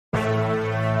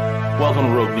Welcome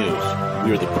to Rogue News.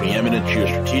 We are the preeminent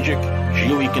geostrategic,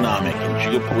 geoeconomic, and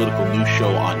geopolitical news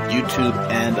show on YouTube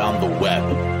and on the web.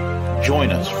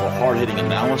 Join us for hard-hitting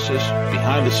analysis,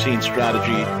 behind-the-scenes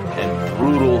strategy, and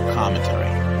brutal commentary.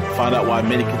 Find out why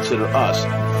many consider us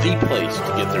the place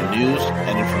to get their news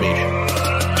and information.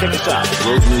 Check us out,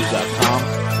 roguenews.com.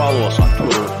 Follow us on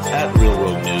Twitter at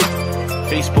RealRogueNews,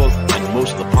 Facebook, and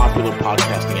most of the popular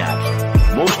podcasting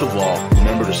apps. Most of all,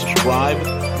 remember to subscribe,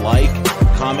 like,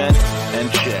 comment,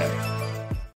 and share.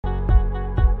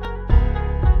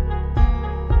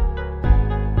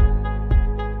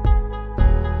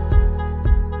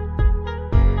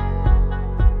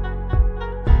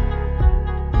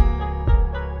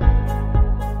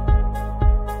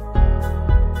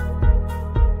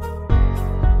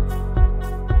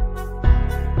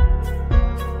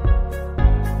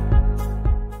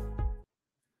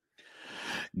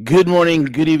 Good morning,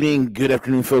 good evening, good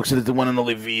afternoon, folks. It is the one and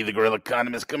only V, the Guerrilla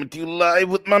Economist, coming to you live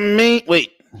with my mate.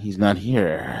 Wait, he's not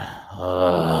here.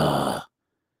 Well,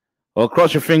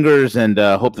 cross your fingers and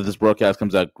hope that this broadcast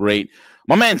comes out great.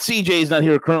 My man CJ is not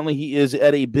here currently. He is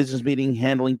at a business meeting,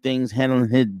 handling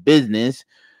his business.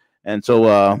 And so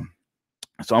I'm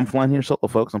flying here solo,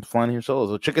 folks. I'm flying here solo.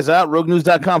 So check us out,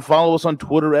 roguenews.com. Follow us on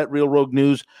Twitter at Real Rogue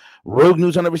News. Rogue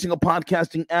News on every single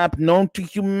podcasting app known to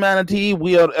humanity.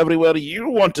 We are everywhere you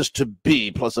want us to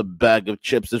be, plus a bag of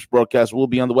chips. This broadcast will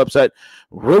be on the website,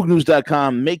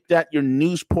 roguenews.com. Make that your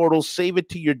news portal. Save it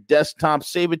to your desktop.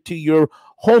 Save it to your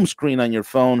home screen on your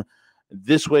phone.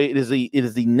 This way, it is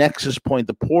the nexus point,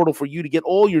 the portal for you to get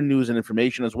all your news and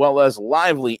information, as well as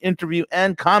lively interview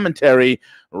and commentary,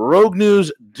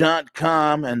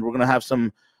 roguenews.com. And we're going to have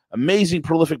some amazing,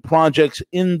 prolific projects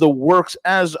in the works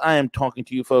as I am talking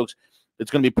to you folks. It's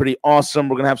going to be pretty awesome.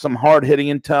 We're going to have some hard-hitting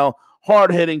intel,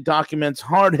 hard-hitting documents,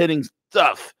 hard-hitting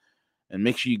stuff. And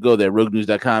make sure you go there,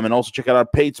 roguenews.com, and also check out our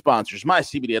paid sponsors,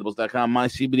 mycbdedibles.com,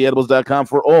 mycbdedibles.com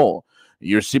for all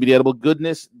your CBD edible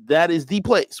goodness. That is the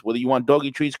place, whether you want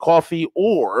doggy treats, coffee,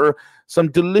 or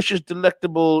some delicious,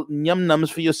 delectable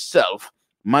yum-nums for yourself.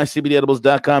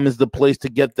 mycbdedibles.com is the place to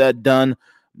get that done.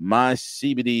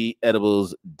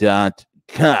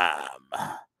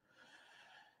 mycbdedibles.com.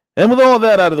 And with all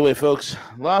that out of the way, folks,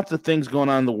 lots of things going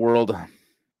on in the world.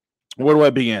 Where do I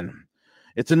begin?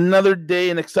 It's another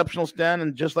day in Exceptional Stan,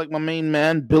 and just like my main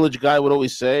man, Village Guy, would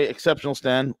always say, Exceptional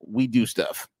Stan, we do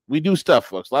stuff. We do stuff,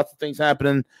 folks. Lots of things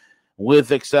happening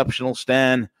with Exceptional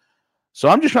Stan. So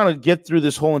I'm just trying to get through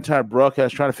this whole entire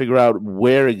broadcast, trying to figure out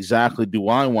where exactly do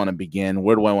I want to begin?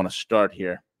 Where do I want to start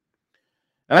here?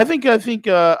 And I think I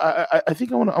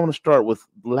want to start with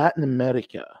Latin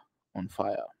America on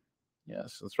fire.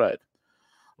 Yes, that's right.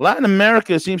 Latin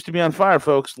America seems to be on fire,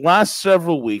 folks. Last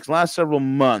several weeks, last several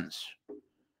months,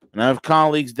 and I have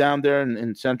colleagues down there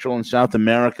in Central and South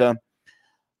America.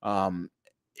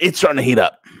 It's starting to heat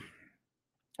up.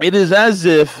 It is as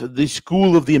if the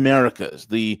School of the Americas,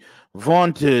 the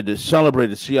vaunted,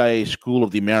 celebrated CIA School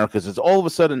of the Americas, is all of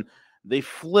a sudden they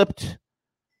flipped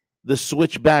the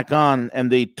switch back on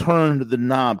and they turned the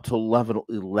knob to level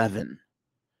 11.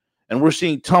 And we're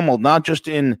seeing tumult, not just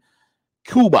in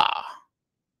Cuba,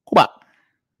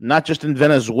 not just in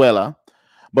Venezuela,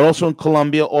 but also in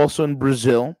Colombia, also in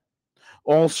Brazil,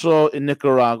 also in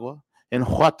Nicaragua, in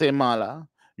Guatemala.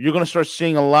 You're going to start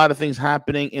seeing a lot of things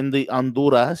happening in the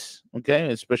Honduras, okay,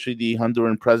 especially the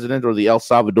Honduran president or the El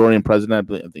Salvadorian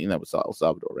president. I think that was El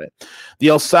Salvador, right? The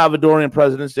El Salvadorian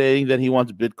president saying that he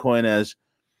wants Bitcoin as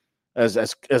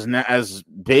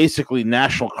basically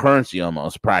national currency,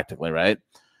 almost practically, right?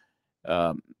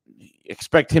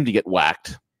 Expect him to get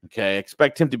whacked, okay?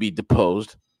 Expect him to be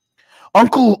deposed.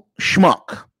 Uncle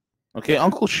Schmuck, okay?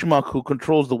 Uncle Schmuck, who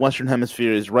controls the Western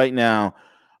Hemisphere, is right now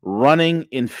running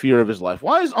in fear of his life.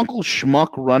 Why is Uncle Schmuck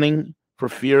running for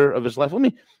fear of his life? Let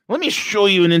me show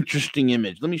you an interesting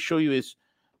image. Let me show you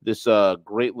this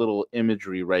great little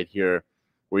imagery right here,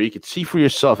 where you can see for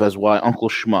yourself as why Uncle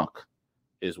Schmuck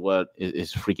is what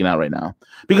is freaking out right now.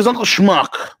 Because Uncle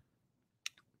Schmuck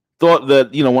thought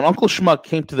that, when Uncle Schmuck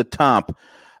came to the top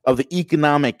of the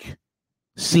economic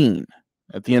scene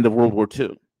at the end of World War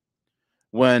II,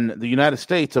 when the United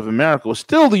States of America was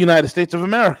still the United States of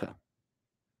America.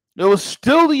 It was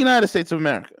still the United States of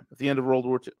America at the end of World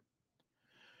War II.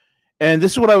 And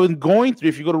this is what I was going through.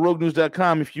 If you go to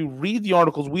roguenews.com, if you read the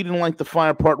articles, We Didn't Like the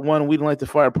Fire Part 1, We Didn't Like the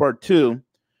Fire Part 2,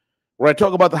 where I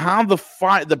talk about how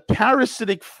the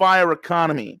parasitic fire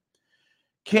economy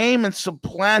came and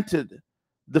supplanted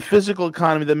the physical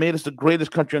economy that made us the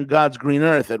greatest country on God's green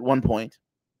earth at one point.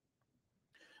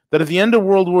 That at the end of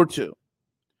World War II,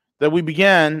 that we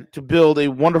began to build a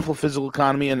wonderful physical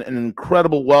economy and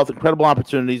incredible wealth, incredible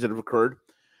opportunities that have occurred.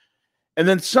 And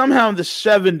then somehow in the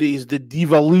 70s, the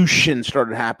devolution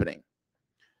started happening.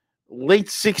 Late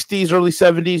 60s, early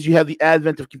 70s, you have the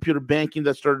advent of computer banking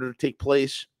that started to take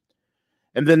place.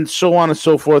 And then so on and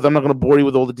so forth. I'm not going to bore you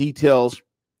with all the details.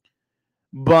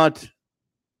 But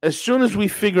as soon as we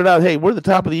figured out, hey, we're the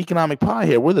top of the economic pie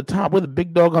here. We're the top. We're the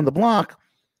big dog on the block.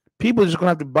 People are just going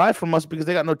to have to buy from us because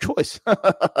they got no choice.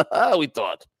 We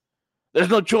thought. There's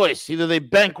no choice. Either they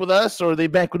bank with us or they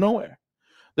bank with nowhere.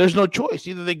 There's no choice.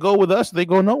 Either they go with us or they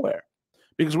go nowhere.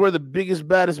 Because we're the biggest,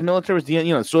 baddest military.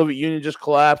 The Soviet Union just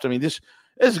collapsed. I mean, this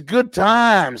is good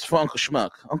times for Uncle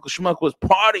Schmuck. Uncle Schmuck was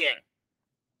partying.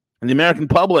 And the American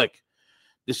public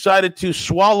decided to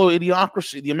swallow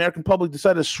idiocracy. The American public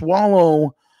decided to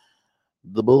swallow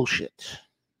the bullshit.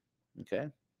 Okay?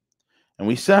 And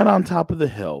we sat on top of the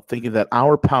hill thinking that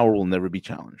our power will never be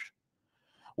challenged.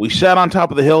 We sat on top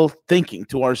of the hill thinking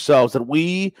to ourselves that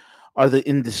we are the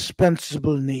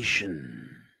indispensable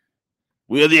nation.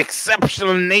 We are the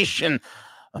exceptional nation.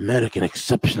 American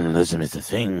exceptionalism is the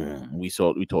thing we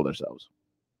told ourselves.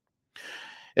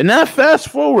 And now fast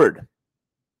forward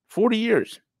 40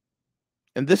 years.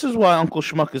 And this is why Uncle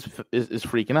Schmuck is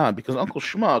freaking out, because Uncle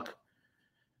Schmuck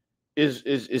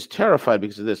is terrified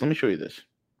because of this. Let me show you this.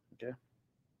 Okay.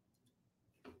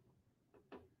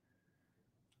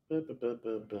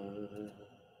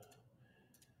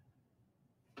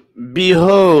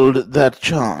 Behold that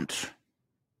chant.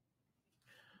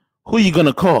 Who are you going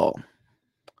to call?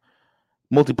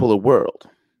 Multipolar world.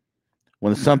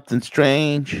 When something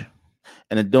strange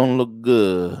and it don't look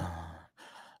good,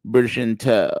 British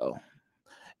Intel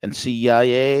and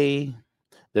CIA,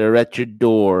 they're at your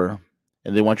door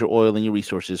and they want your oil and your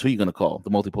resources. Who are you going to call? The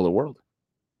multipolar world.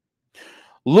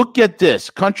 Look at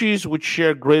this. Countries which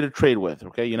share greater trade with,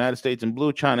 okay? United States in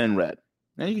blue, China in red.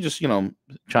 And you can just,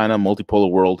 China,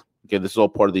 multipolar world. Okay, this is all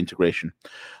part of the integration.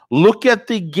 Look at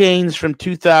the gains from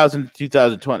 2000 to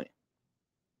 2020.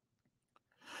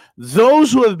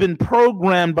 Those who have been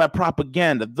programmed by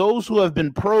propaganda, those who have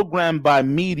been programmed by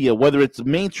media, whether it's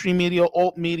mainstream media,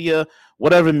 alt media,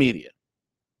 whatever media,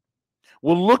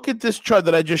 will look at this chart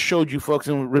that I just showed you, folks,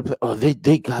 and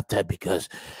they got that because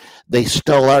they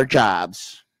stole our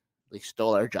jobs. They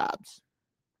stole our jobs.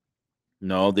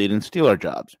 No, they didn't steal our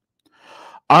jobs.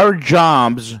 Our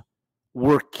jobs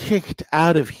were kicked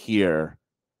out of here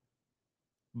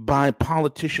by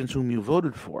politicians whom you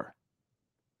voted for.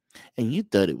 And you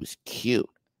thought it was cute.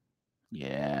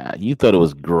 Yeah, you thought it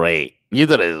was great. You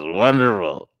thought it was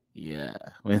wonderful. Yeah.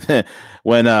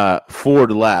 When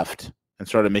Ford left and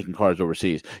started making cars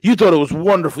overseas, you thought it was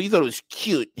wonderful. You thought it was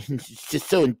cute. It's just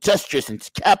so industrious and it's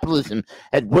capitalism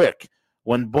at work.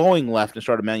 When Boeing left and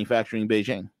started manufacturing in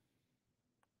Beijing,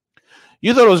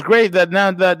 you thought it was great that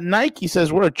now that Nike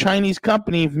says we're a Chinese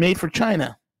company made for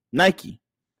China. Nike.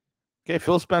 Okay,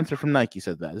 Phil Spencer from Nike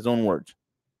said that, his own words.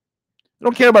 They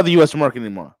don't care about the U.S. market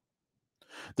anymore.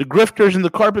 The grifters and the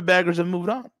carpetbaggers have moved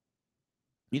on.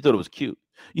 You thought it was cute.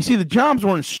 You see, the jobs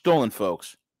weren't stolen,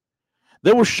 folks.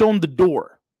 They were shown the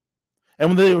door. And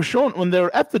when they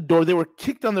were at the door, they were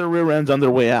kicked on their rear ends on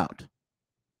their way out.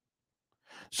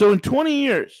 So in 20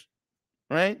 years,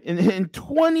 right? In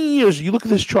 20 years, you look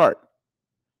at this chart.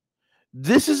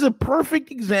 This is a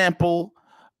perfect example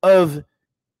of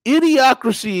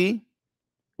idiocracy,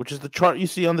 which is the chart you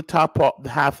see on the top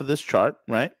half of this chart,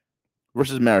 right?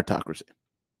 Versus meritocracy.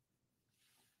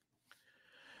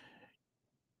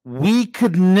 We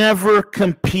could never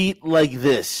compete like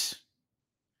this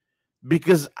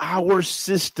because our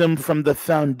system from the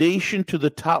foundation to the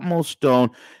topmost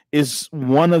stone is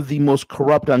one of the most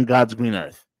corrupt on God's green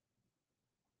earth.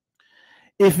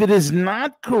 If it is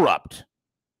not corrupt,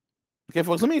 okay,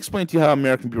 folks, let me explain to you how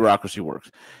American bureaucracy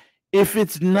works. If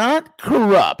it's not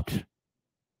corrupt,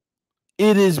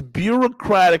 it is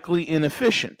bureaucratically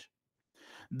inefficient.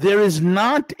 There is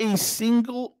not a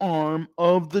single arm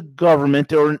of the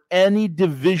government or in any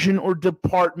division or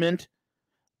department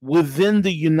within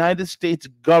the United States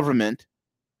government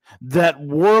that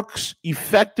works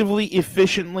effectively,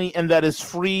 efficiently, and that is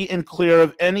free and clear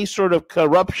of any sort of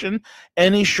corruption,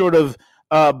 any sort of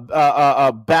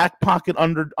back pocket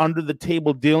under the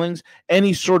table dealings,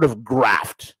 any sort of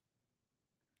graft.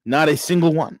 Not a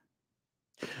single one.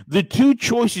 The two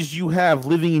choices you have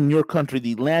living in your country,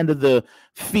 the land of the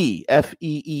fee,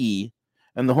 F-E-E,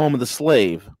 and the home of the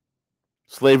slave.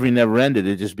 Slavery never ended.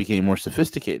 It just became more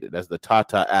sophisticated, as the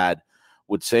Tata ad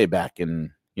would say back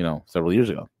in, several years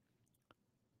ago.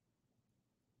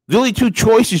 The only two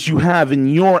choices you have in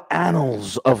your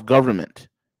annals of government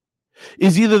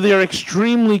is either they're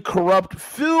extremely corrupt,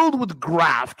 filled with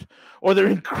graft, or they're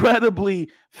incredibly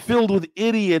filled with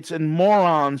idiots and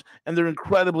morons, and they're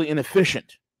incredibly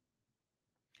inefficient.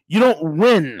 You don't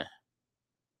win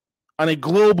on a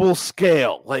global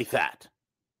scale like that.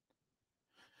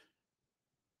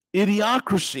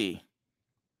 Idiocracy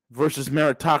versus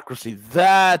meritocracy.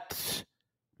 That,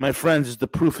 my friends, is the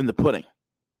proof in the pudding.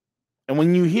 And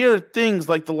when you hear things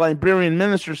like the Liberian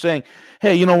minister saying,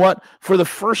 hey, you know what? For the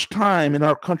first time in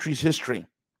our country's history,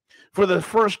 for the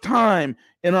first time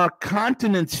in our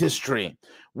continent's history,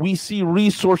 we see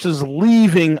resources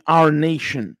leaving our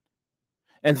nation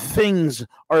and things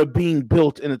are being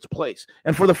built in its place.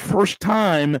 And for the first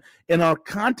time in our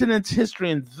continent's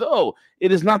history, and though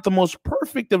it is not the most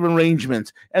perfect of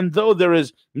arrangements, and though there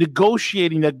is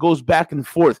negotiating that goes back and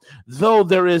forth, though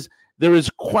there is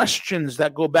questions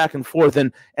that go back and forth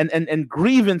and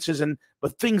grievances,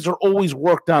 but things are always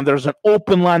worked on. There's an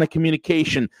open line of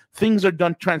communication. Things are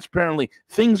done transparently.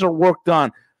 Things are worked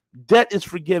on. Debt is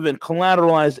forgiven,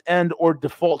 collateralized, and or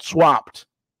default swapped.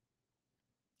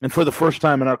 And for the first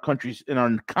time in our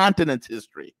continent's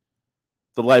history,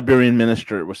 the Liberian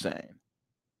minister was saying,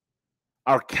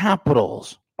 our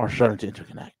capitals are starting to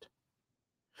interconnect.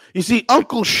 You see,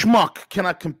 Uncle Schmuck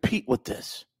cannot compete with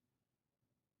this.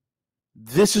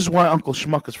 This is why Uncle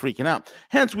Schmuck is freaking out.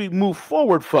 Hence, we move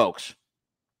forward, folks,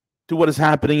 to what is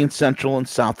happening in Central and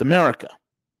South America.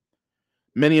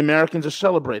 Many Americans are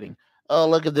celebrating. Oh,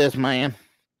 look at this, man.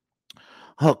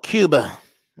 Oh, Cuba.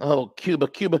 Oh, Cuba.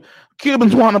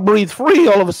 Cubans want to breathe free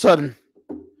all of a sudden.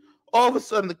 All of a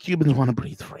sudden, the Cubans want to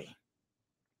breathe free.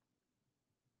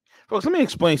 Folks, let me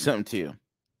explain something to you.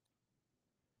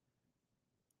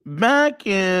 Back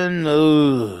in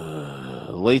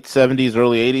late 70s,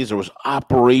 early 80s, there was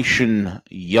Operation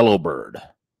Yellowbird.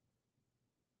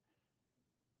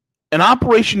 And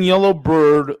Operation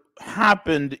Yellowbird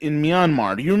happened in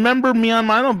Myanmar. Do you remember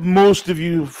Myanmar? I know most of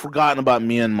you have forgotten about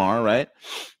Myanmar, right?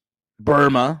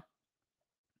 Burma,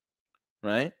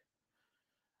 right?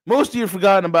 Most of you have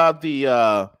forgotten about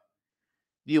the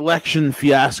election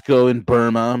fiasco in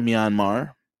Burma,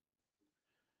 Myanmar.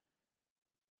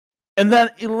 And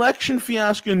that election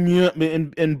fiasco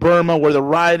in Burma, where the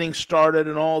rioting started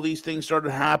and all these things started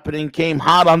happening, came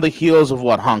hot on the heels of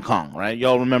what? Hong Kong, right?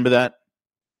 Y'all remember that?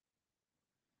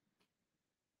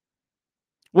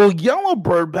 Well,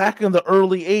 Yellowbird, back in the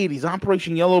early 80s,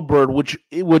 Operation Yellowbird,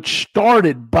 which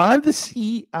started by the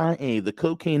CIA, the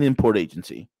Cocaine Import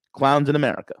Agency, clowns in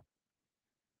America,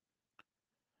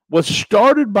 was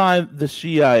started by the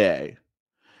CIA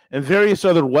and various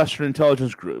other Western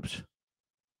intelligence groups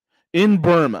in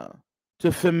Burma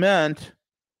to foment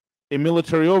a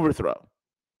military overthrow,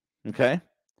 okay?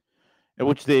 At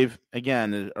which they've,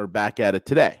 again, are back at it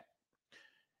today.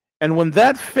 And when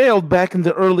that failed back in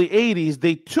the early 80s,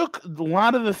 they took a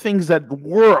lot of the things that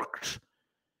worked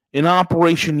in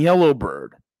Operation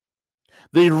Yellowbird.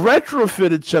 They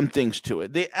retrofitted some things to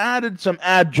it. They added some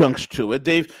adjuncts to it.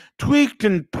 They've tweaked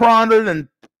and prodded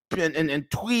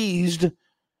and tweezed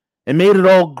and made it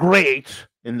all great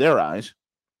in their eyes.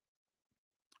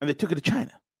 And they took it to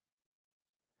China.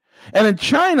 And in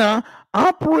China,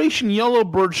 Operation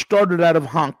Yellowbird started out of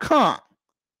Hong Kong.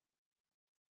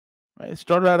 Right? It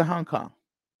started out of Hong Kong.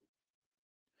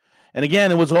 And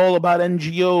again, it was all about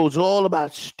NGOs, all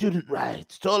about student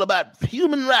rights, it's all about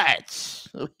human rights.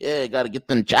 Oh, yeah, got to get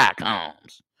them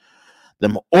Chacoms,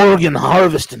 them organ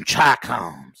harvesting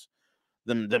Chacoms,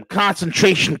 them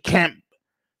concentration camp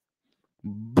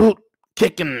boot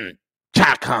kicking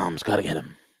Chacoms, got to get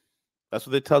them. That's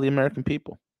what they tell the American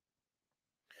people.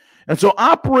 And so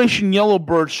Operation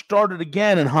Yellowbird started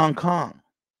again in Hong Kong.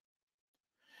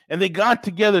 And they got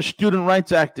together student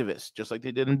rights activists, just like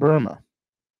they did in Burma,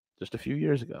 just a few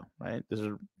years ago, right? This is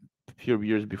a few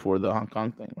years before the Hong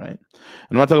Kong thing, right? And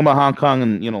I'm not talking about Hong Kong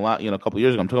and a couple of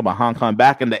years ago. I'm talking about Hong Kong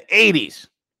back in the 80s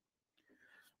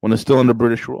when it's still under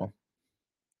British rule.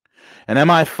 And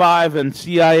MI5 and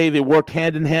CIA, they worked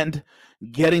hand in hand,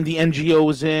 getting the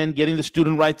NGOs in, getting the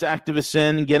student rights activists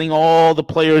in, getting all the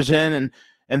players in,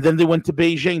 and then they went to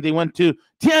Beijing. They went to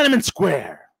Tiananmen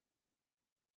Square.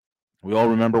 We all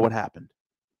remember what happened.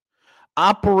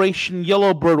 Operation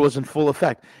Yellowbird was in full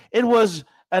effect. It was,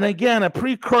 and again, a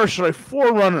precursor, a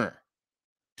forerunner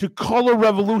to color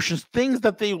revolutions. Things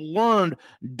that they learned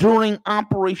during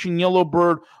Operation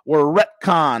Yellowbird were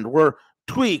retconned, were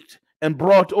tweaked, and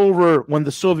brought over when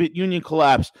the Soviet Union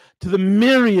collapsed to the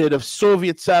myriad of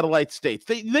Soviet satellite states.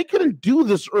 They couldn't do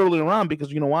this earlier on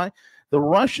because you know why? The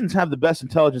Russians have the best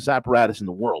intelligence apparatus in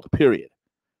the world, period.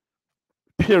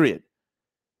 Period.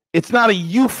 It's not a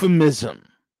euphemism.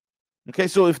 Okay,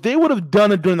 so if they would have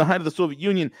done it during the height of the Soviet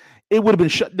Union, it would have been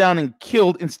shut down and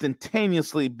killed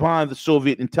instantaneously by the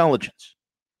Soviet intelligence.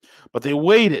 But they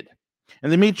waited,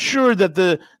 And they made sure that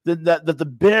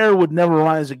the bear would never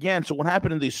rise again. So what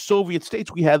happened in the Soviet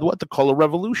states, we had what the color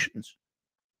revolutions.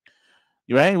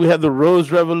 Right? We had the Rose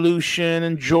Revolution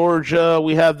in Georgia.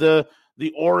 We had the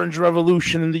Orange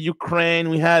Revolution in the Ukraine.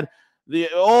 We had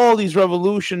all these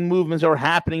revolution movements that were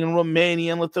happening in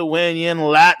Romania and Lithuania and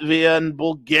Latvia and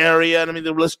Bulgaria. And I mean,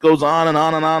 the list goes on and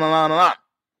on and on and on and on.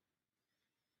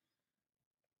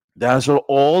 Those are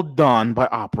all done by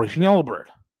Operation Yellowbird.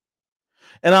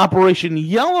 And Operation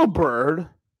Yellowbird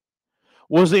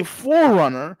was a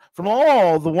forerunner from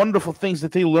all the wonderful things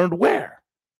that they learned where?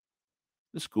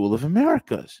 The School of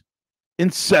Americas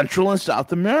in Central and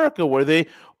South America, where they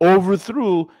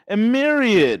overthrew a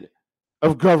myriad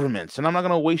of governments. And I'm not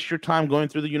going to waste your time going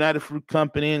through the United Fruit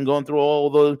Company and going through all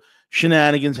the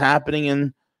shenanigans happening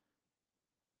in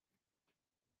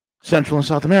Central and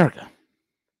South America.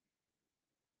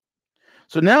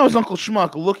 So now is Uncle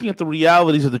Schmuck looking at the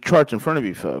realities of the charts in front of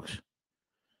you, folks.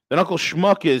 Then Uncle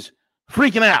Schmuck is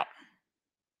freaking out,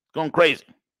 going crazy,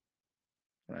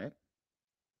 right?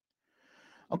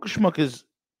 Uncle Schmuck is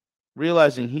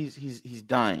realizing he's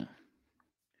dying.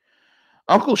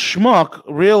 Uncle Schmuck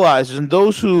realizes, and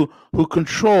those who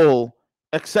control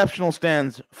exceptional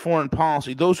stands foreign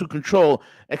policy, those who control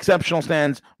exceptional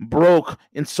stands broke,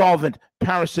 insolvent,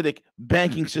 parasitic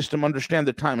banking system understand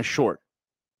that time is short.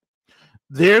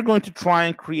 They're going to try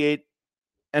and create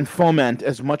and foment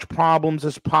as much problems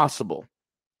as possible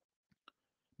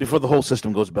before the whole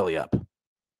system goes belly up.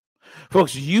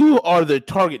 Folks, you are the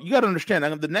target. You got to understand,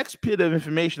 the next bit of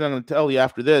information I'm going to tell you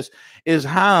after this is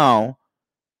how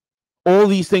all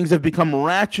these things have become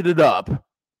ratcheted up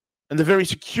and the very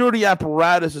security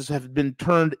apparatuses have been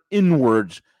turned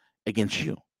inwards against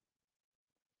you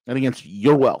and against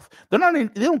your wealth. They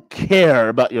don't care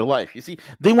about your life. You see,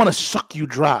 they want to suck you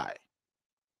dry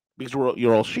because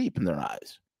you're all sheep in their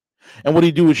eyes. And what do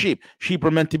you do with sheep? Sheep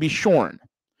are meant to be shorn.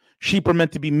 Sheep are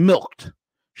meant to be milked.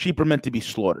 Sheep are meant to be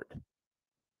slaughtered.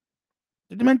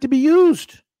 They're meant to be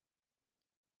used.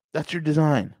 That's your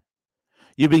design.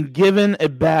 You've been given a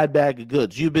bad bag of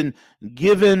goods. You've been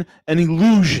given an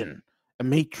illusion, a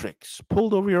matrix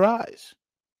pulled over your eyes.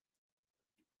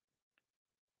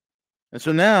 And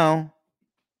so now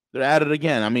they're at it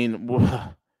again. I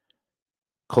mean,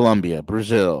 Colombia,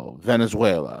 Brazil,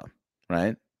 Venezuela,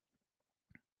 right?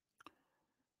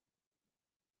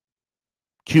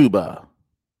 Cuba,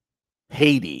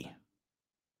 Haiti,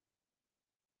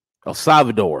 El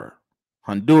Salvador,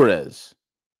 Honduras,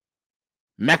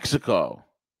 Mexico.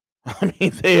 I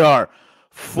mean, they are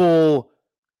full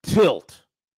tilt.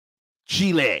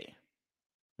 Chile,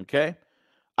 okay?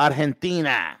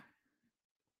 Argentina,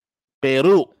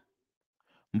 Peru,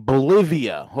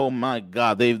 Bolivia. Oh my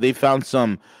God, they found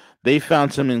some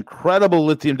incredible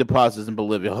lithium deposits in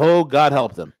Bolivia. Oh, God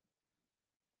help them.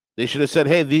 They should have said,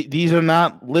 "Hey, these are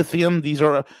not lithium. These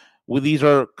are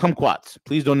kumquats.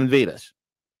 Please don't invade us."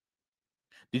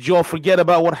 Did you all forget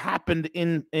about what happened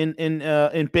in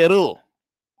Peru,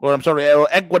 or I'm sorry,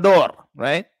 Ecuador,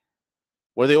 right?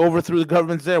 Where they overthrew the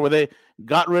governments there, where they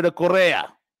got rid of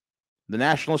Correa, the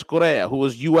nationalist Correa, who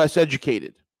was U.S.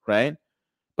 educated, right?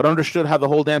 But understood how the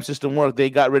whole damn system worked. They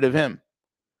got rid of him.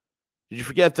 Did you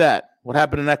forget that? What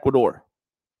happened in Ecuador,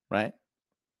 right?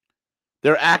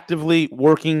 They're actively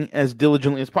working as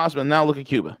diligently as possible. And now look at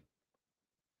Cuba.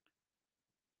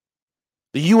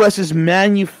 The U.S. is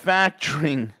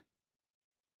manufacturing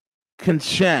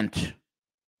consent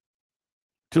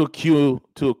to a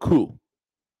coup.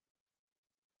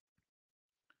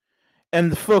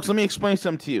 And folks, let me explain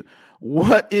something to you.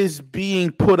 What is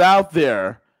being put out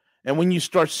there, and when you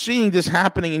start seeing this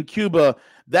happening in Cuba,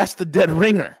 that's the dead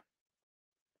ringer.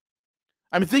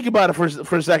 I mean, think about it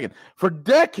for a second. For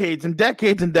decades and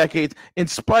decades and decades, in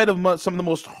spite of some of the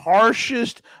most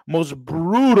harshest, most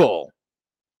brutal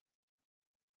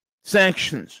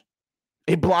sanctions,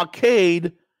 a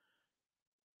blockade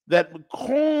that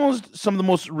caused some of the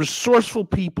most resourceful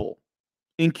people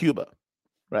in Cuba,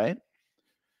 right?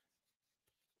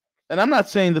 And I'm not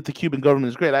saying that the Cuban government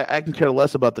is great. I can care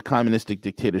less about the communistic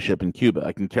dictatorship in Cuba.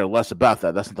 I can care less about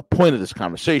that. That's not the point of this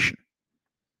conversation.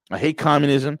 I hate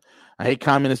communism. I hate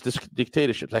communist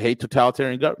dictatorships. I hate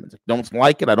totalitarian governments. I don't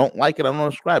like it. I don't like it. I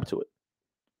don't subscribe to it.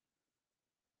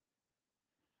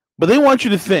 But they want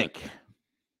you to think.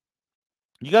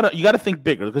 You gotta think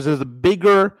bigger, because there's a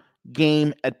bigger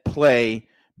game at play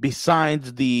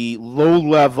besides the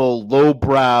low-level,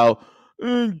 low-brow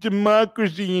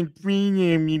democracy and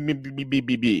freedom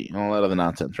and all that other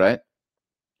nonsense, right?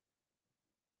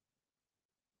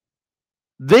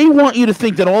 They want you to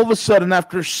think that all of a sudden,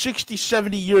 after 60,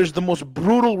 70 years, the most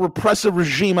brutal, repressive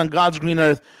regime on God's green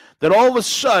earth, that all of a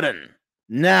sudden,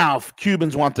 Now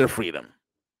Cubans want their freedom.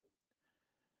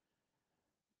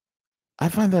 I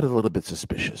find that a little bit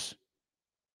suspicious.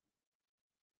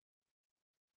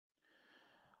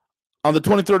 On the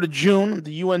 23rd of June,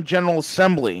 the UN General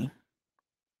Assembly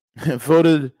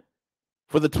voted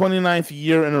for the 29th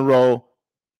year in a row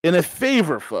in a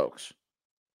favor, folks,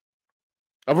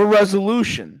 of a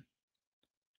resolution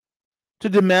to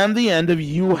demand the end of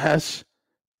U.S.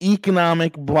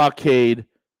 economic blockade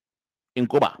in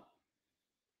Cuba.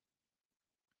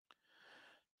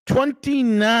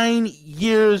 29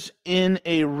 years in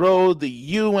a row, the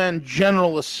UN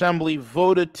General Assembly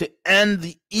voted to end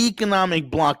the economic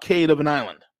blockade of an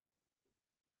island.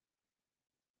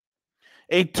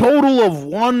 A total of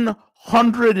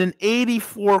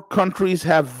 184 countries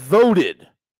have voted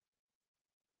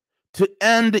to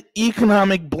end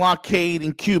economic blockade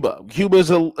in Cuba. Cuba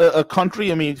is a country,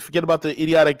 I mean, forget about the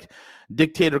idiotic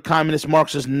dictator, communist,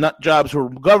 Marxist nut jobs who are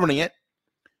governing it,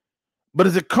 but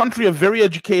it's a country of very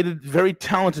educated, very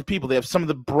talented people. They have some of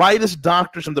the brightest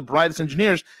doctors, some of the brightest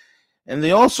engineers, and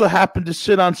they also happen to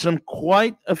sit on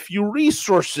quite a few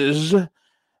resources.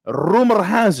 Rumor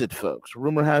has it, folks,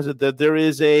 that there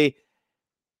is a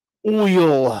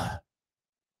oil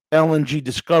LNG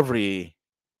discovery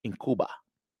in Cuba.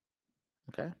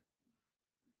 Okay.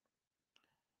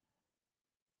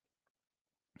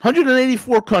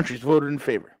 184 countries voted in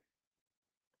favor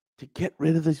to get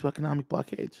rid of these economic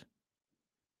blockades.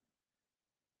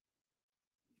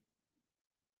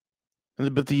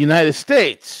 But the United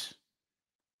States,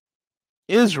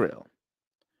 Israel,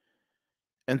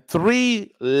 and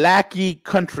 3 lackey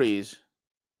countries,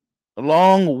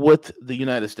 along with the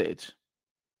United States,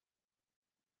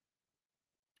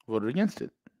 voted against it.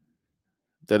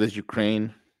 That is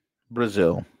Ukraine,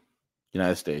 Brazil,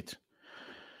 United States,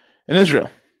 and Israel.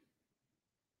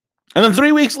 And then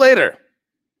 3 weeks later,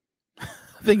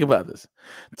 think about this.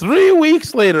 3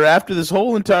 weeks later, after this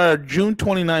whole entire June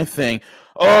 29th thing,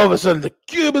 all of a sudden the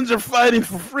Cubans are fighting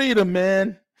for freedom,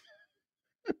 man.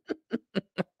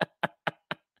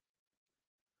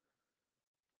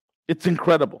 It's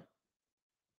incredible,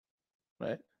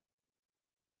 right?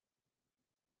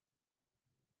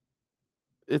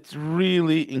 It's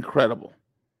really incredible.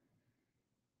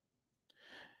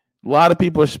 A lot of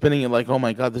people are spinning it like, oh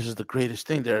my God, this is the greatest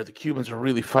thing there. The Cubans are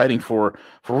really fighting for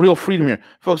real freedom here.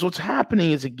 Folks, what's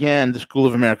happening is, again, the School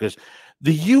of Americas.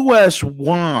 The U.S.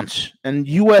 wants, and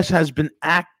U.S. has been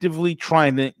actively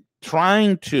trying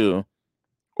to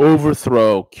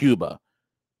overthrow Cuba.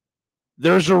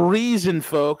 There's a reason,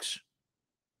 folks,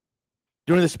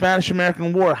 during the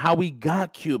Spanish-American War, how we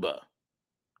got Cuba.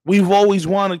 We've always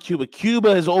wanted Cuba.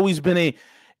 Cuba has always been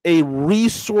a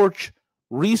resource-rich,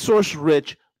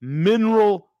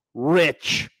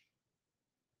 mineral-rich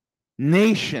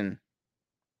nation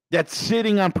that's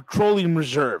sitting on petroleum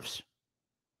reserves.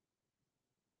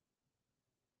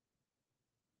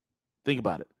 Think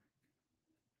about it.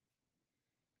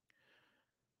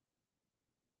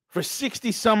 For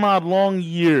 60 some odd long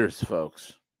years,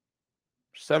 folks,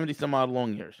 70 some odd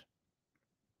long years,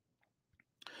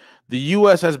 the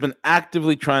U.S. has been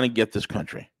actively trying to get this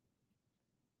country.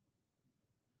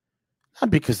 Not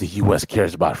because the U.S.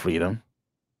 cares about freedom.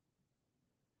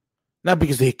 Not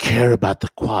because they care about the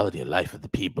quality of life of the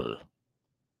people.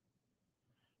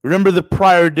 Remember the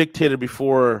prior dictator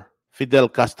before Fidel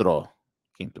Castro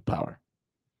came to power?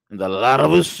 And the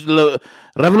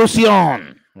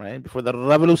Revolution, right? Before the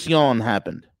Revolution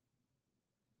happened.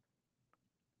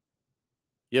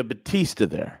 You have Batista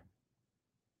there.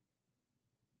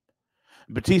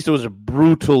 Batista was a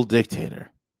brutal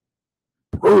dictator.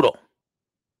 Brutal.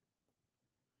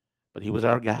 But he was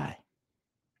our guy.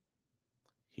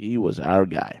 He was our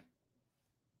guy.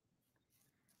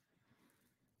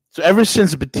 So ever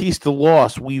since Batista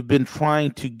lost, we've been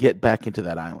trying to get back into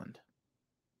that island.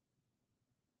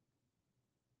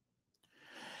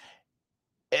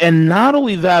 And not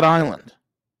only that island,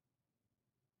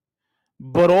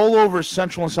 but all over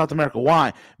Central and South America.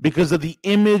 Why? Because of the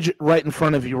image right in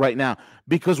front of you right now.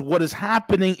 Because what is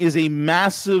happening is a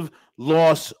massive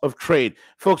loss of trade.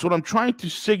 Folks, what I'm trying to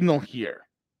signal here,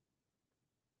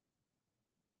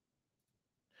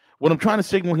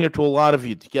 to a lot of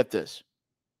you to get this,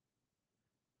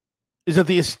 is that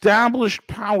the established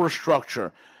power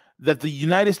structure that the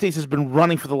United States has been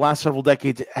running for the last several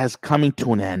decades has coming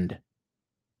to an end.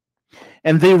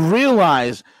 And they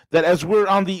realize that as we're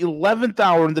on the 11th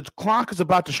hour and the clock is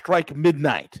about to strike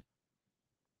midnight,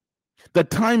 the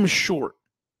time is short,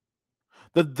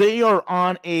 that they are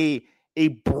on a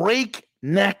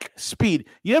breakneck speed.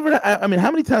 How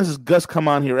many times has Gus come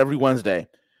on here every Wednesday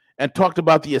and talked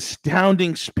about the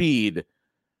astounding speed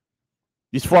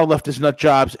These far leftist nut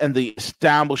jobs and the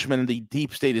establishment and the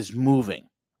deep state is moving.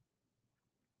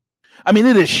 I mean,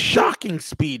 it is shocking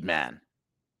speed, man.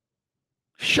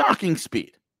 Shocking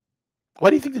speed. Why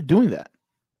do you think they're doing that?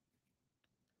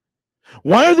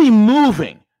 Why are they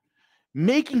moving,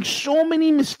 making so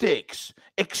many mistakes,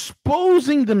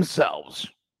 exposing themselves,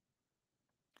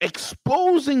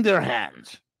 exposing their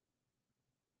hands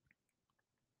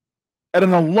at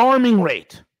an alarming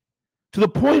rate, to the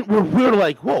point where we're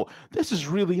like, whoa, this is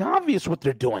really obvious what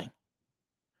they're doing.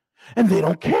 And they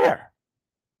don't care.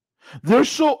 They're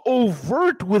so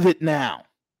overt with it now,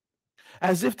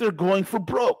 as if they're going for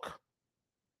broke.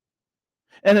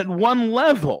 And at one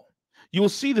level, you'll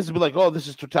see this and be like, oh, this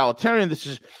is totalitarian, this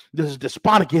is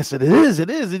despotic. Yes, it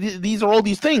is. These are all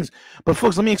these things. But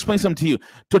folks, let me explain something to you.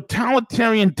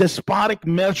 Totalitarian, despotic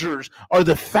measures are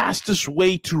the fastest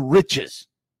way to riches.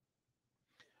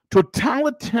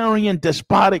 Totalitarian,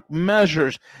 despotic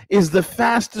measures is the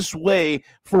fastest way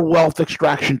for wealth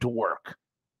extraction to work.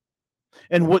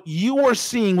 And what you are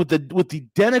seeing with the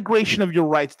denigration of your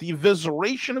rights, the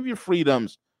evisceration of your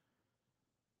freedoms,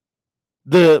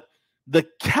 the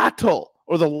cattle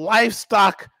or the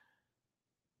livestock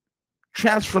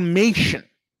transformation,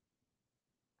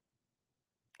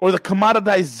 or the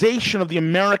commoditization of the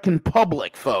American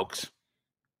public, folks,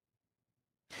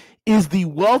 is the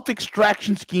wealth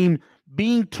extraction scheme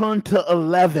being turned to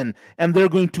 11, and they're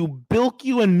going to bilk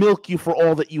you and milk you for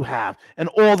all that you have and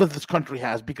all that this country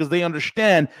has, because they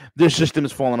understand their system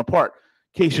is falling apart.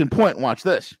 Case in point, watch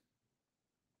this.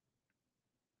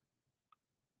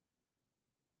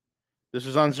 This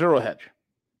is on Zero Hedge.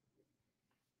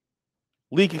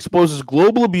 Leak exposes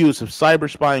global abuse of cyber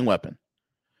spying weapon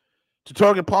to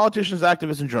target politicians,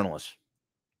 activists, and journalists.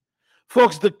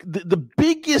 Folks, the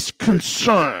biggest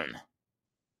concern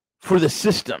for the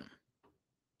system,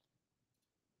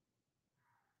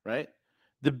 right?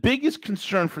 The biggest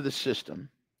concern for the system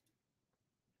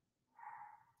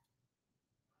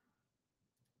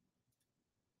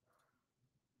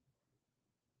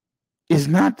is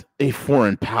not a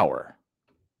foreign power,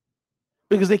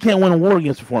 because they can't win a war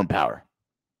against a foreign power.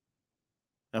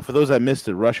 Now, for those that missed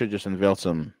it, Russia just unveiled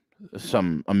some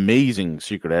amazing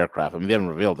secret aircraft. I mean, they haven't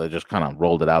revealed; they just kind of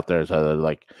rolled it out there. So they're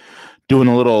like doing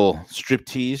a little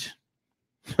striptease.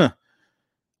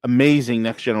 Amazing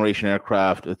next generation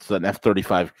aircraft. It's an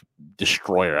F-35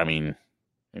 destroyer. I mean,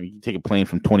 you can take a plane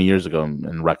from 20 years ago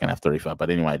and wreck an F-35. But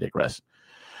anyway, I digress.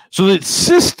 So the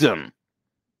system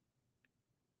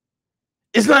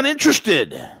is not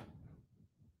interested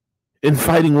in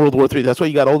fighting World War III. That's why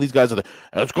you got all these guys that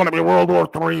are, it's going to be World War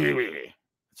III.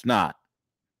 It's not.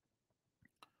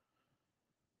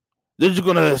 They're just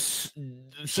going to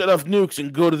set off nukes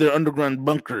and go to their underground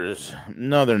bunkers.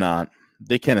 No, they're not.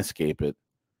 They can't escape it.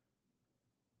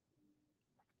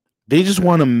 They just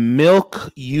want to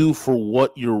milk you for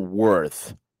what you're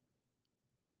worth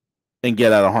and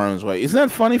get out of harm's way. Isn't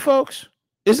that funny, folks?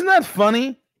 Isn't that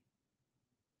funny?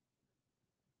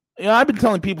 You know, I've been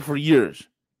telling people for years,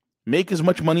 make as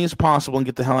much money as possible and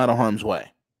get the hell out of harm's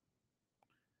way.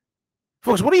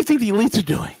 Folks, what do you think the elites are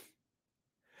doing?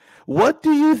 What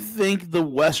do you think the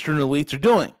Western elites are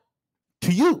doing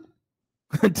to you,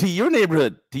 to your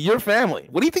neighborhood, to your family?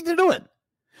 What do you think they're doing?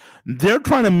 They're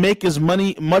trying to make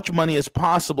much money as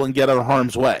possible and get out of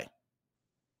harm's way.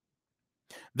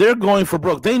 They're going for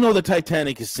broke. They know the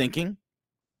Titanic is sinking.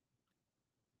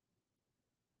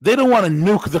 They don't want to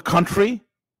nuke the country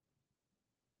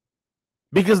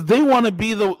because they want to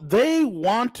be the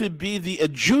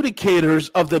adjudicators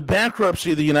of the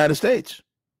bankruptcy of the United States.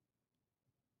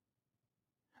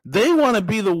 They want to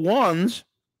be the ones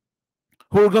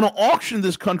who are going to auction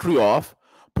this country off,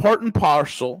 part and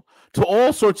parcel, to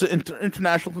all sorts of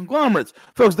international conglomerates.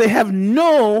 Folks, they have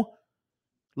no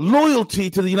loyalty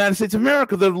to the United States of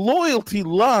America. Their loyalty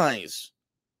lies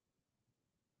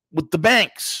with the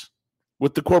banks,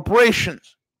 with the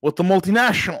corporations, with the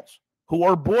multinationals who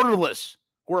are borderless,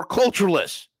 who are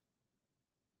cultureless.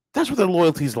 That's where their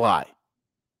loyalties lie.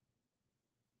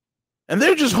 And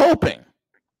they're just hoping,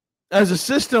 as the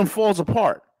system falls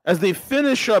apart, as they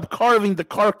finish up carving the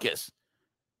carcass,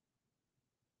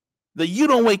 that you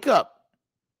don't wake up,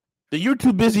 that you're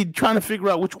too busy trying to figure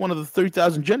out which one of the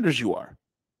 30,000 genders you are,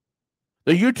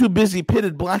 that you're too busy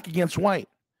pitted black against white,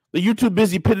 that you're too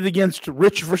busy pitted against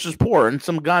rich versus poor, and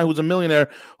some guy who's a millionaire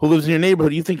who lives in your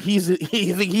neighborhood, you think he's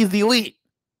the elite.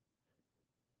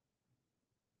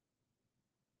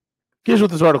 Here's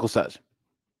what this article says.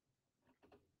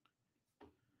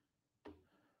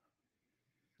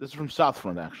 This is from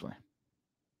Southfront, actually.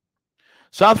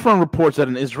 Southfront reports that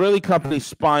an Israeli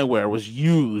company's spyware was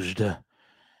used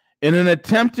In an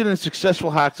attempted and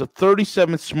successful hacks of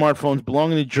 37 smartphones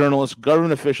belonging to journalists,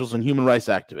 government officials, and human rights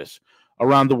activists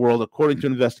around the world, according to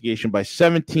an investigation by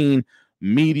 17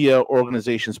 media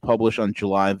organizations published on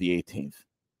July the 18th.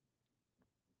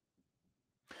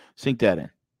 Sink that in.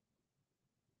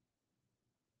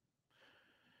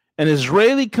 An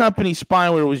Israeli company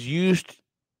spyware was used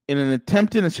in an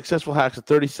attempted and successful hacks of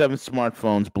 37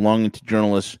 smartphones belonging to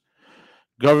journalists,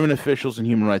 government officials, and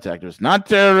human rights activists. Not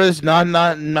terrorists,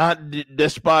 not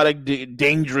despotic,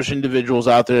 dangerous individuals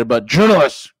out there, but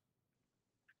journalists.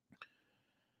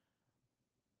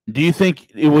 Do you think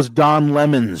it was Don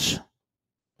Lemon's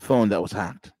phone that was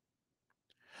hacked?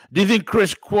 Do you think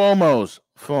Chris Cuomo's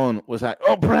phone was hacked?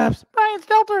 Oh, perhaps Brian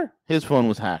Stelter, his phone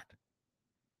was hacked.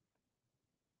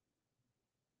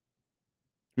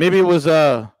 Maybe it was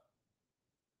that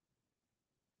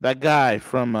guy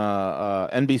from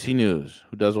NBC News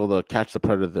who does all the Catch the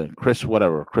Predator thing. Chris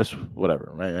whatever,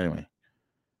 right? Anyway.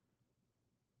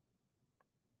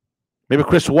 Maybe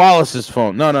Chris Wallace's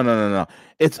phone. No.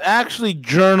 It's actually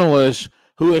journalists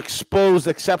who expose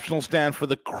Exceptional Stand for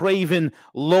the craven,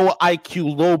 low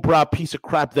IQ, lowbrow piece of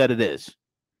crap that it is.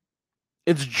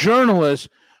 It's journalists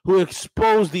who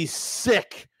expose these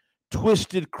sick,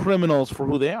 twisted criminals for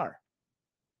who they are.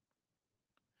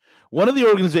 One of the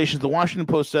organizations, the Washington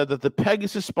Post, said that the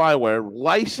Pegasus spyware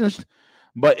licensed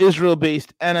by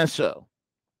Israel-based NSO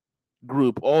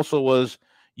group also was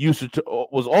used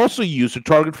to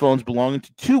target phones belonging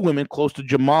to two women close to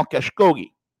Jamal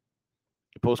Khashoggi,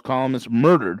 a Post columnist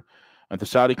murdered at the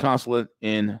Saudi consulate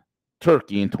in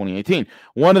Turkey in 2018.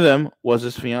 One of them was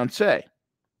his fiancée,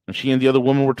 and she and the other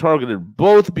woman were targeted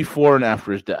both before and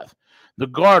after his death. The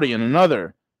Guardian,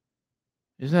 another.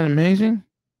 Isn't that amazing?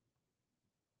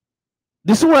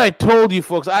 This is what I told you,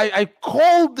 folks. I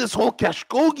called this whole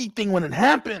Khashoggi thing when it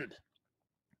happened.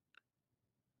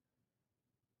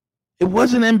 It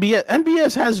wasn't MBS.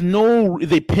 MBS has no...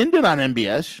 They pinned it on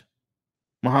MBS,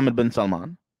 Mohammed bin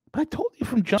Salman. But I told you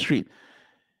from Jump Street,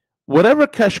 whatever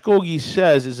Khashoggi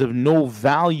says is of no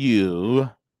value,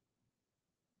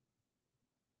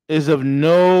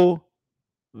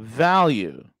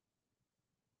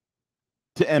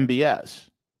 to MBS.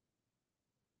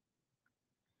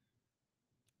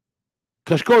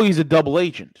 Khashoggi's a double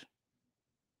agent.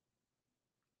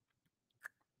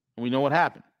 We know what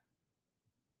happened.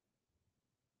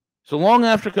 So long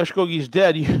after Khashoggi's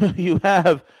dead, you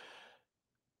have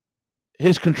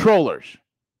his controllers,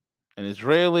 an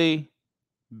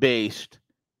Israeli-based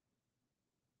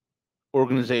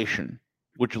organization,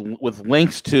 with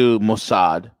links to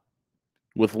Mossad,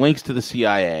 with links to the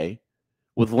CIA,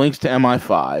 with links to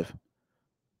MI5,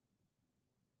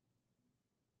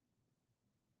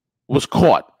 was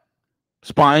caught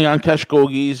spying on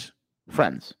Khashoggi's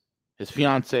friends, his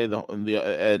fiancée,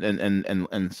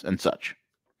 and such.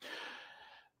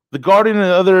 The Guardian and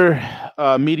other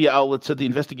media outlets said the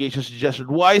investigation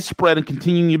suggested widespread and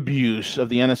continuing abuse of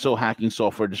the NSO hacking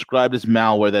software described as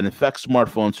malware that infects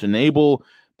smartphones to enable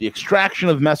the extraction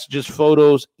of messages,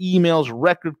 photos, emails,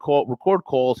 record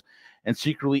calls, and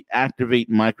secretly activate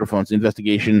microphones. The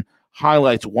investigation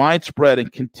highlights widespread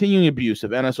and continuing abuse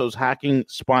of NSO's hacking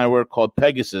spyware called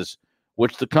Pegasus,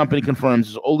 which the company confirms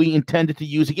is only intended to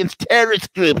use against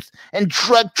terrorist groups and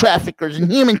drug traffickers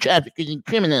and human traffickers and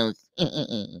criminals.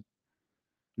 Isn't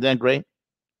that great?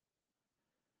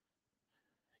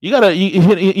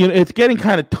 It's getting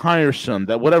kind of tiresome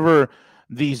that whatever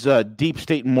these deep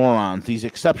state morons, these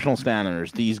exceptional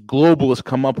standards, these globalists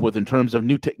come up with in terms of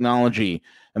new technology,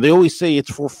 and they always say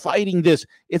it's for fighting this.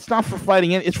 It's not for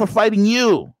fighting it. It's for fighting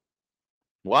you.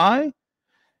 Why?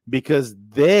 Because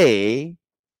they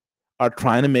are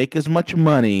trying to make as much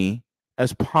money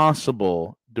as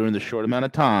possible during the short amount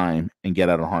of time and get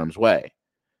out of harm's way,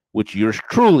 which yours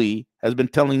truly has been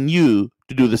telling you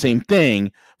to do the same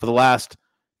thing for the last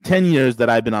 10 years that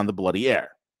I've been on the bloody air.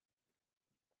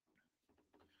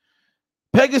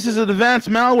 Pegasus is an advanced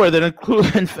malware that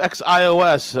infects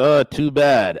iOS. Too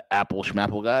bad, Apple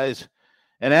schmapple guys.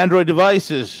 And Android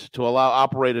devices to allow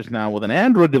operators now with an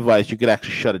Android device, you could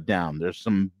actually shut it down. There's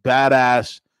some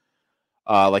badass,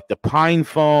 like the Pine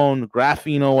phone,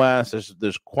 Graphene OS.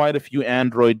 There's quite a few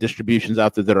Android distributions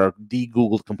out there that are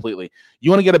de-Googled completely.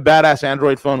 You want to get a badass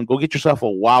Android phone? Go get yourself a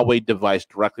Huawei device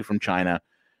directly from China,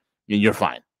 and you're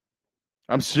fine.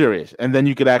 I'm serious. And then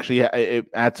you could actually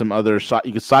add some other,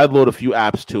 you could sideload a few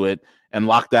apps to it and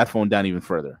lock that phone down even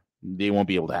further. They won't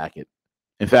be able to hack it.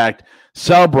 In fact,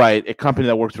 Cellbrite, a company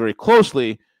that works very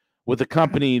closely with the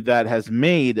company that has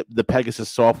made the Pegasus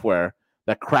software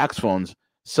that cracks phones,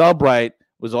 Cellbrite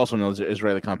was also known as an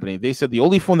Israeli company. They said the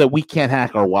only phone that we can't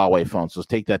hack are Huawei phones, so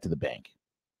take that to the bank.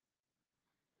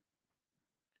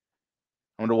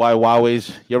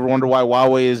 You ever wonder why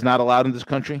Huawei is not allowed in this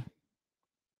country?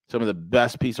 Some of the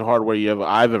best piece of hardware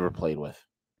I've ever played with.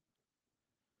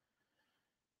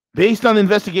 Based on the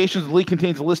investigations, the leak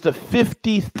contains a list of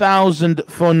 50,000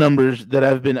 phone numbers that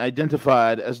have been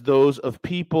identified as those of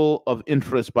people of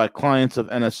interest by clients of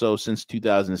NSO since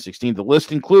 2016. The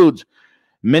list includes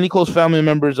many close family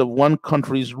members of one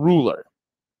country's ruler,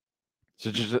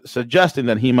 suggesting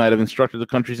that he might have instructed the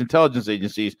country's intelligence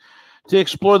agencies to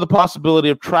explore the possibility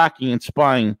of tracking and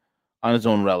spying on his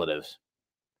own relatives.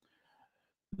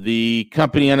 The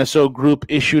company NSO Group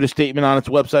issued a statement on its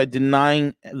website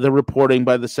denying the reporting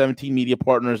by the 17 media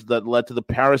partners that led to the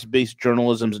Paris-based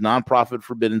journalism's nonprofit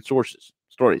Forbidden Stories.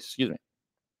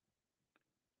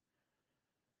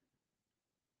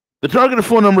 The targeted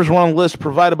phone numbers were on a list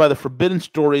provided by the Forbidden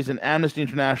Stories and Amnesty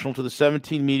International to the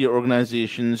 17 media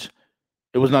organizations.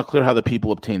 It was not clear how the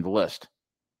people obtained the list.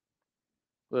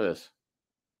 Look at this.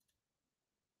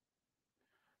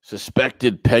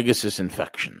 Suspected Pegasus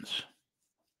infections.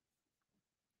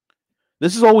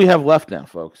 This is all we have left now,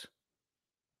 folks.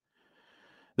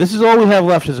 This is all we have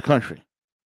left as a country.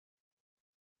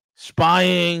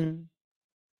 Spying,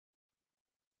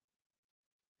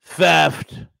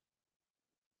 theft,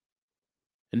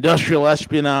 industrial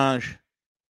espionage,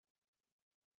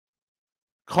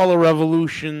 color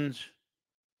revolutions,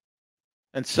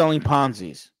 and selling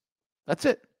Ponzi's. That's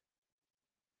it.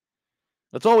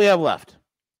 That's all we have left.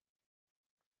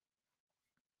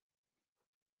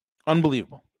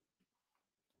 Unbelievable.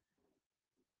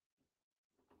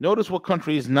 Notice what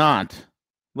country is not.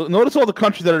 Notice all the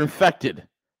countries that are infected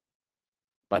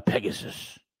by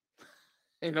Pegasus.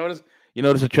 You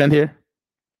notice a trend here?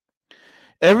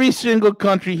 Every single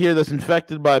country here that's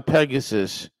infected by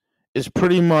Pegasus is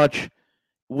pretty much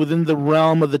within the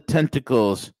realm of the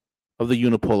tentacles of the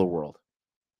unipolar world.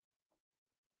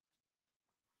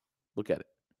 Look at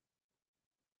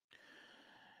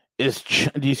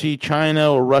it. Do you see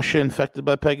China or Russia infected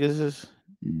by Pegasus?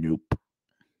 Nope.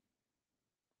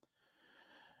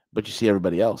 But you see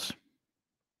everybody else.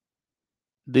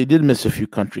 They did miss a few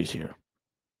countries here.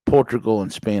 Portugal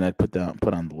and Spain I'd put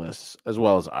on the list, as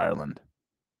well as Ireland,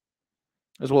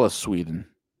 as well as Sweden.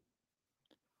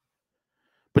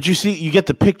 But you see, you get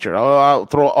the picture. I'll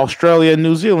throw Australia and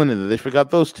New Zealand in there. They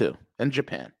forgot those two. And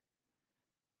Japan.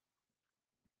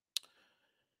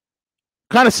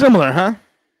 Kind of similar, huh?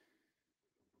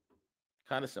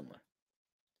 Kind of similar.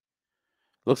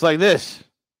 Looks like this.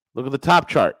 Look at the top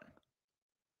chart.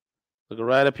 Look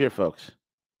right up here, folks.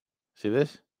 See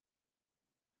this?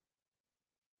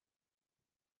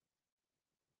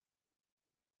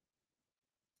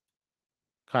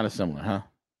 Kind of similar, huh?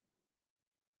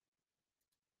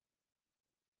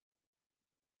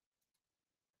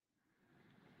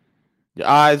 Your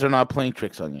eyes are not playing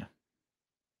tricks on you.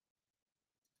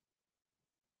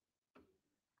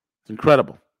 It's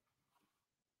incredible.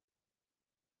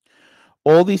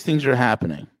 All these things are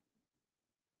happening.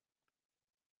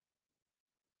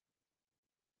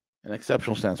 An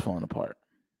exceptional stance falling apart.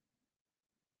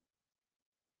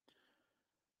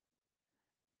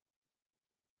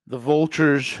 The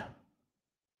vultures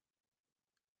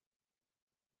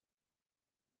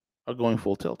are going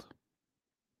full tilt.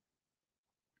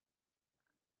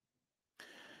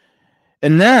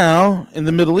 And now, in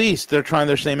the Middle East, they're trying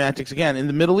their same antics again. In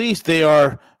the Middle East, they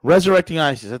are resurrecting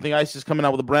ISIS. I think ISIS is coming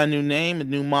out with a brand new name, a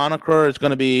new moniker. It's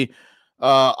going to be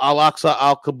Al-Aqsa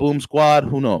Al-Kaboom Squad.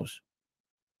 Who knows?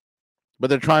 But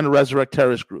they're trying to resurrect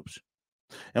terrorist groups.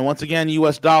 And once again,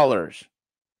 U.S. dollars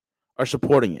are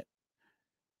supporting it.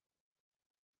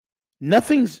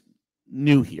 Nothing's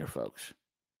new here, folks.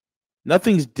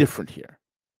 Nothing's different here.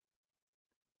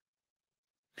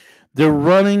 They're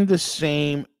running the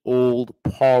same old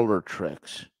parlor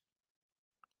tricks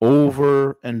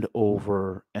over and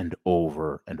over and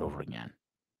over and over again.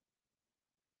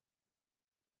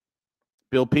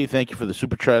 Bill P., thank you for the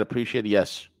super chat. Appreciate it.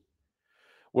 Yes.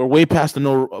 We're way past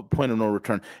the point of no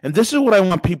return. And this is what I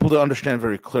want people to understand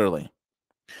very clearly.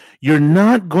 You're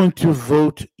not going to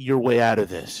vote your way out of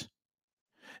this.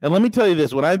 And let me tell you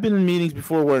this. When I've been in meetings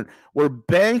before where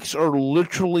banks are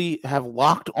literally have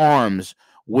locked arms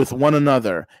with one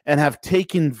another and have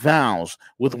taken vows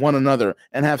with one another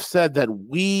and have said that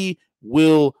we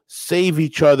will save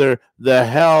each other, the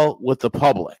hell with the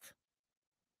public.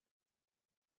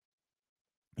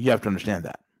 You have to understand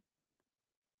that.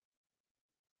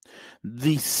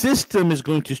 The system is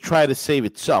going to try to save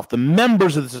itself. The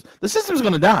members of the system is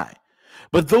going to die.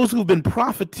 But those who've been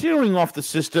profiteering off the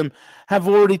system have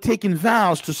already taken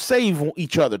vows to save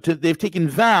each other. They've taken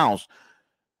vows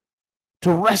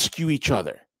to rescue each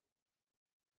other.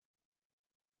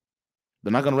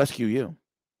 They're not going to rescue you.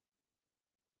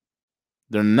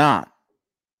 They're not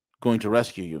going to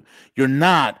rescue you. You're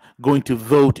not going to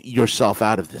vote yourself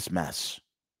out of this mess.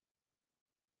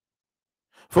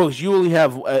 Folks, you only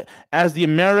have, as the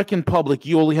American public,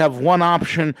 you only have one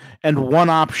option and one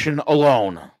option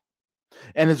alone.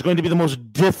 And it's going to be the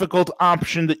most difficult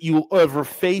option that you will ever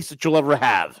face, that you'll ever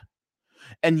have.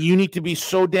 And you need to be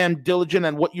so damn diligent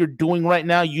at what you're doing right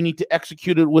now. You need to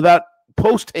execute it without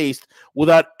post haste,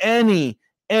 without any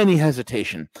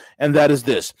hesitation. And that is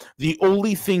this: the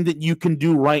only thing that you can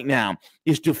do right now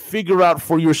is to figure out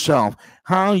for yourself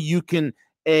how you can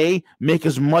make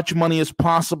as much money as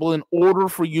possible in order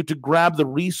for you to grab the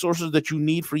resources that you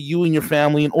need for you and your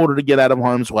family in order to get out of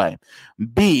harm's way.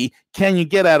 B, can you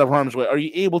get out of harm's way? Are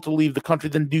you able to leave the country?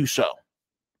 Then do so.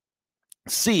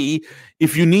 C,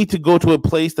 if you need to go to a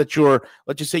place that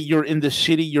let's just say you're in the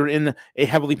city, you're in a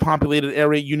heavily populated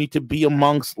area, you need to be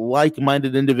amongst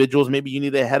like-minded individuals. Maybe you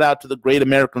need to head out to the Great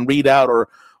American Redoubt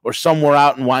or somewhere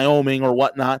out in Wyoming or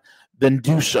whatnot, then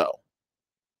do so.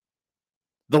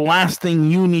 The last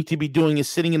thing you need to be doing is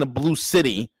sitting in a blue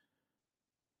city,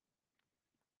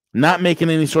 not making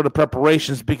any sort of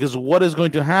preparations, because what is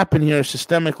going to happen here,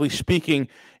 systemically speaking,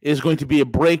 is going to be a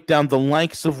breakdown the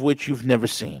likes of which you've never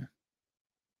seen.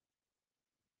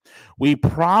 We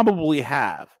probably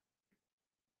have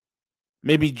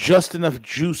maybe just enough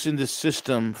juice in the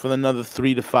system for another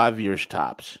 3 to 5 years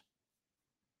tops.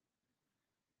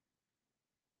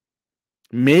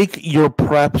 Make your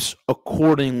preps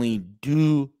accordingly.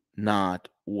 Do not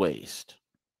waste.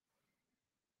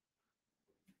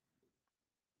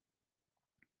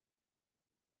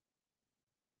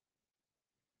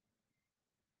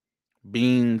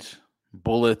 Beans,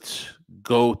 bullets,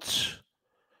 goats,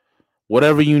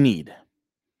 whatever you need.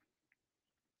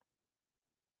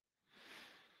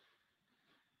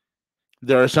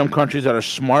 There are some countries that are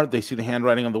smart. They see the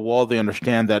handwriting on the wall. They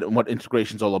understand that what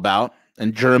integration is all about.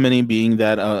 And Germany being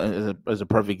that as a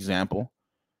perfect example.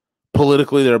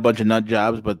 Politically, there are a bunch of nut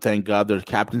jobs, but thank God their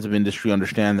captains of industry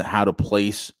understand how to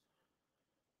place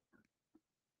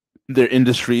their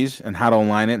industries and how to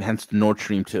align it, hence the Nord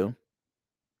Stream 2.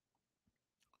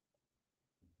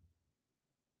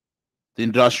 The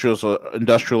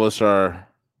industrialists are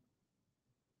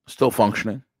still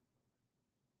functioning,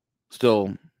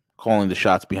 still calling the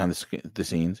shots behind the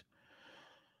scenes,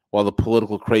 while the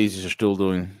political crazies are still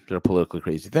doing their politically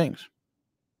crazy things.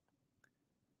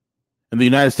 In the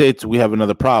United States, we have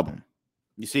another problem.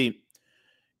 You see,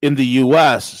 in the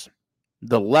U.S.,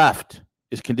 the left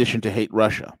is conditioned to hate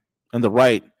Russia, and the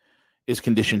right is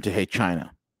conditioned to hate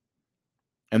China.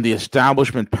 And the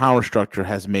establishment power structure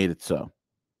has made it so.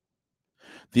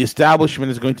 The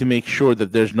establishment is going to make sure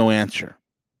that there's no answer.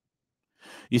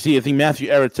 You see, I think Matthew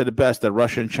Ehret said it best, that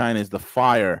Russia and China is the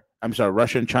fire.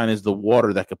 Russia and China is the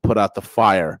water that could put out the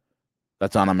fire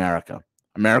that's on America.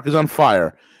 America's on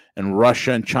fire, and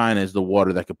Russia and China is the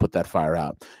water that could put that fire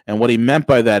out. And what he meant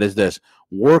by that is this: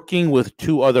 working with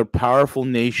two other powerful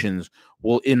nations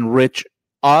will enrich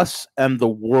us and the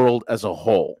world as a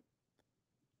whole.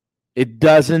 It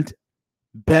doesn't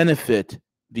benefit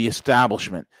the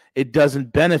establishment. It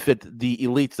doesn't benefit the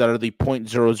elites that are the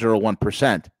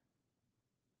 0.001%.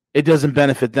 It doesn't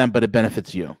benefit them, but it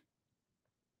benefits you.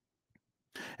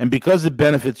 And because it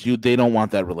benefits you, they don't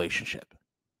want that relationship.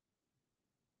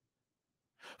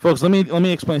 Folks, let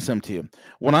me explain something to you.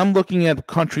 When I'm looking at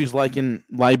countries like in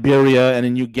Liberia and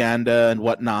in Uganda and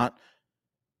whatnot,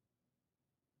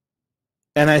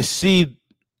 and I see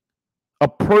a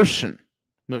person,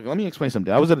 look, let me explain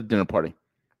something. I was at a dinner party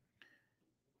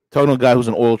talking to a guy who's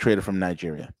an oil trader from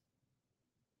Nigeria.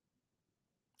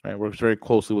 Right, works very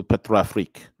closely with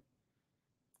PetroAfrique.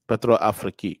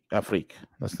 PetroAfrique.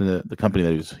 That's the company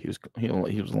that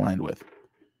he was aligned with.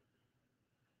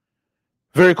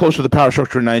 Very close to the power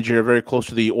structure in Nigeria, very close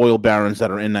to the oil barons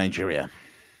that are in Nigeria.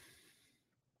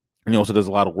 And he also does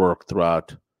a lot of work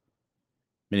throughout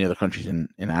many other countries in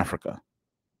Africa.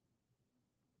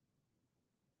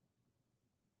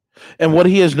 And what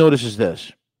he has noticed is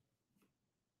this.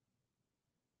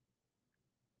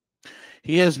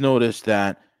 He has noticed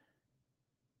that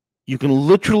you can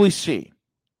literally see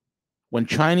when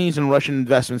Chinese and Russian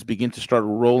investments begin to start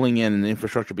rolling in and the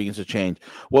infrastructure begins to change,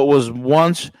 what was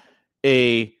once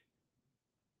a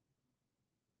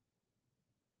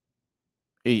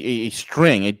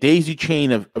string, a daisy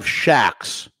chain of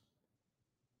shacks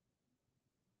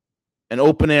and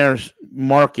open air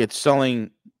markets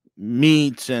selling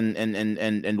meats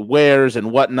and wares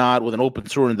and whatnot with an open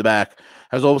sewer in the back,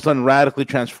 has all of a sudden radically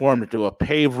transformed into a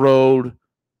paved road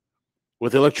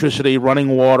with electricity, running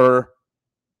water,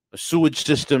 a sewage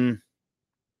system,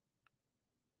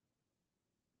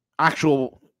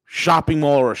 actual shopping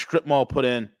mall or a strip mall put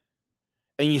in,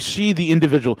 and you see the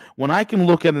individual. When I can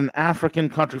look at an African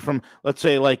country from, let's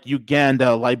say, like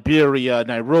Uganda, Liberia,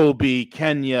 Nairobi,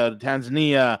 Kenya,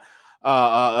 Tanzania,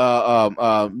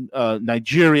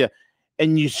 Nigeria,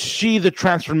 and you see the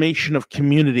transformation of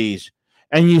communities,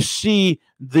 and you see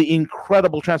the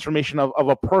incredible transformation of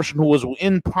a person who was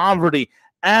in poverty,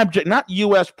 abject, not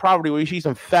U.S. poverty, where you see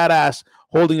some fat ass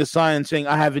holding a sign saying,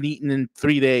 I haven't eaten in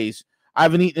 3 days. I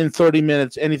haven't eaten in 30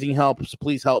 minutes. Anything helps.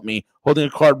 Please help me. Holding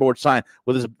a cardboard sign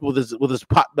with his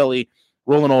pot belly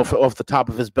rolling off the top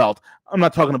of his belt. I'm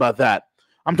not talking about that.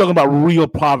 I'm talking about real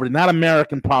poverty, not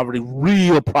American poverty,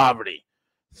 real poverty.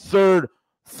 Third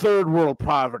world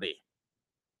poverty.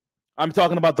 I'm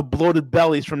talking about the bloated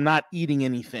bellies from not eating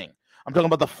anything. I'm talking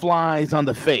about the flies on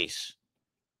the face.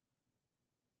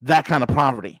 That kind of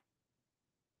poverty.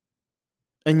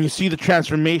 And you see the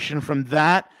transformation from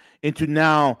that into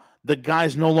now the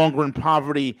guy's no longer in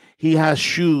poverty. He has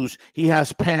shoes. He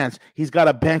has pants. He's got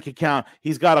a bank account.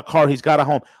 He's got a car. He's got a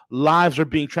home. Lives are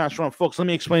being transformed. Folks, let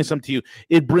me explain something to you.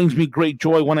 It brings me great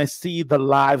joy when I see the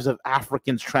lives of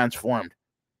Africans transformed.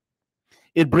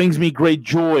 It brings me great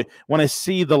joy when I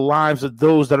see the lives of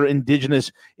those that are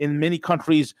indigenous in many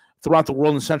countries throughout the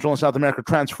world in Central and South America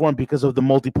transformed because of the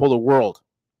multipolar world.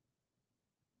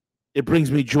 It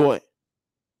brings me joy.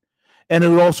 And it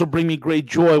would also bring me great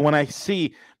joy when I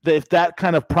see that if that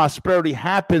kind of prosperity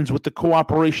happens with the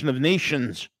cooperation of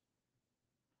nations,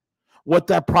 what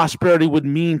that prosperity would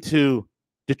mean to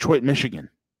Detroit, Michigan.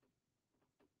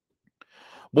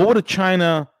 What would a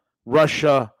China,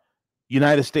 Russia,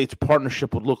 United States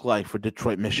partnership would look like for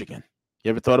Detroit, Michigan? You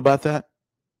ever thought about that?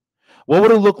 What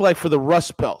would it look like for the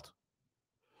Rust Belt?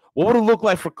 What would it look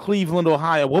like for Cleveland,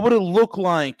 Ohio? What would it look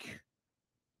like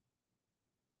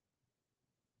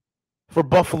for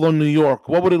Buffalo, New York?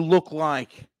 What would it look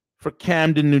like for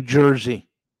Camden, New Jersey?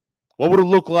 What would it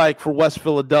look like for West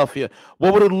Philadelphia?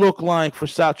 What would it look like for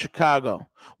South Chicago?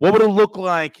 What would it look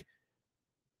like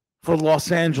for Los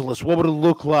Angeles? What would it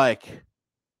look like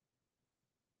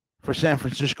for San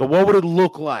Francisco? What would it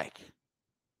look like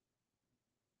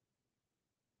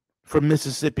for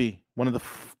Mississippi, one of the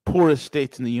poorest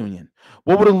states in the Union?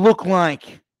 What would it look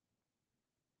like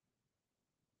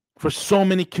for so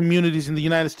many communities in the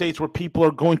United States where people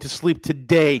are going to sleep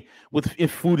today with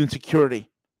food insecurity?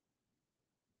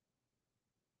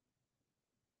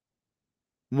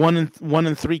 One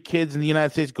in 3 kids in the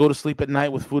United States go to sleep at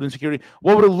night with food insecurity.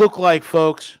 What would it look like,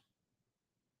 folks,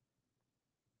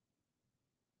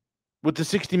 with the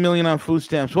 60 million on food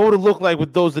stamps? What would it look like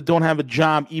with those that don't have a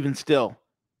job even still?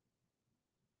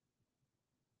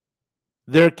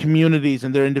 Their communities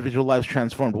and their individual lives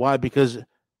transformed. Why? Because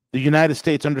the United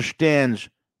States understands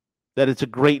that it's a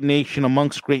great nation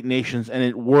amongst great nations, and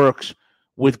it works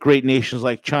with great nations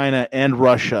like China and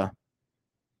Russia.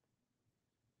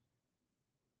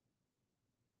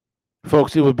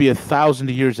 Folks, it would be 1,000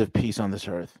 years of peace on this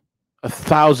earth,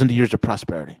 1,000 years of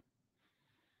prosperity.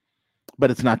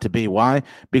 But it's not to be. Why?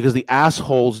 Because the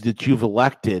assholes that you've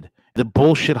elected, the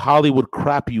bullshit Hollywood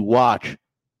crap you watch,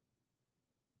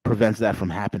 prevents that from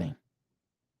happening.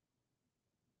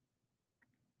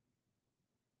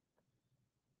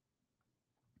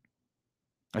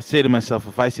 I say to myself,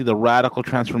 if I see the radical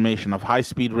transformation of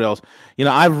high-speed rails, you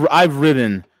know, I've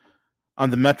ridden on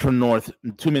the Metro North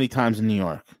too many times in New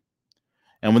York.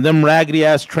 And when them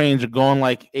raggedy-ass trains are going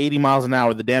like 80 miles an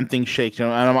hour, the damn thing shakes. You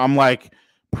know, and I'm like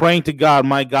praying to God,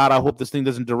 my God, I hope this thing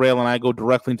doesn't derail and I go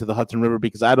directly into the Hudson River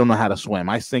because I don't know how to swim.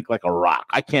 I sink like a rock.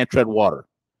 I can't tread water.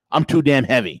 I'm too damn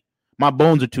heavy. My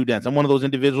bones are too dense. I'm one of those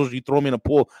individuals, you throw me in a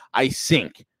pool, I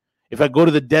sink. If I go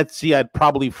to the Dead Sea, I'd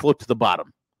probably float to the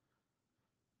bottom.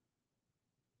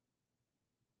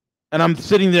 And I'm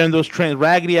sitting there in those trains,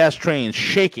 raggedy-ass trains,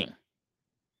 shaking,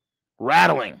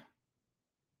 rattling.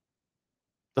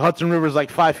 The Hudson River is like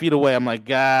 5 feet away. I'm like,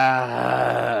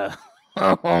 God,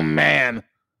 oh, man.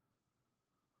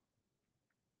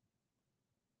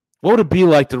 What would it be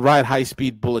like to ride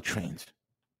high-speed bullet trains?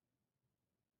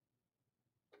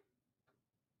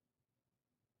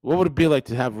 What would it be like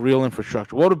to have real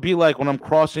infrastructure? What would it be like when I'm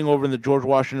crossing over in the George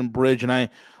Washington Bridge and I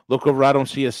look over, I don't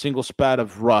see a single spat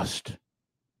of rust?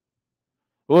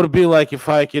 What would it be like if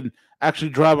I could actually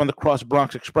drive on the Cross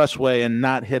Bronx Expressway and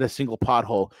not hit a single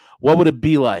pothole? What would it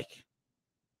be like?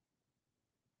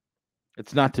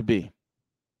 It's not to be.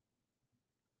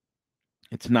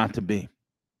 It's not to be.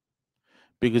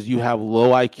 Because you have low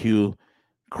IQ,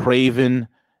 craven,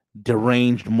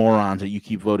 deranged morons that you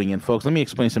keep voting in. Folks, let me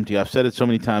explain something to you. I've said it so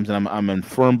many times, and I'm in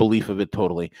firm belief of it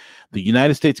totally. The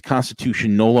United States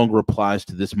Constitution no longer applies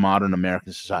to this modern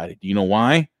American society. Do you know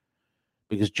why?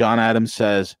 Because John Adams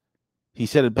says He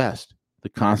said it best. The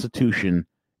Constitution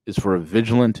is for a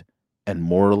vigilant and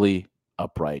morally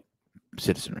upright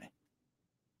citizenry.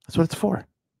 That's what it's for.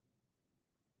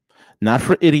 Not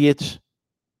for idiots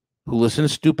who listen to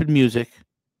stupid music,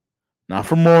 not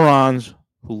for morons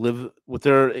who live with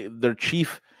their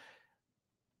chief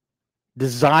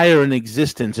desire in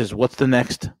existence is what's the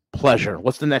next pleasure?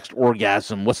 What's the next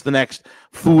orgasm? What's the next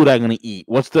food I'm going to eat?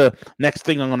 What's the next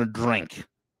thing I'm going to drink?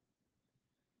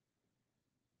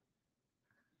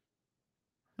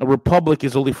 A republic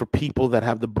is only for people that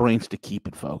have the brains to keep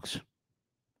it, folks.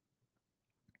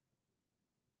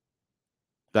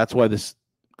 That's why this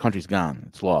country's gone.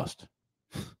 It's lost.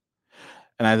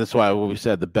 And that's why what we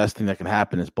said, the best thing that can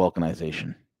happen is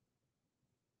balkanization.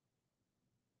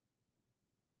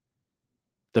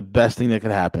 The best thing that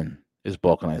could happen is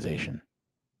balkanization.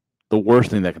 The worst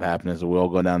thing that could happen is that we all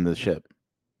go down to the ship.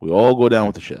 We all go down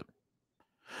with the ship.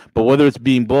 But whether it's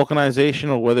being balkanization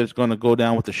or whether it's going to go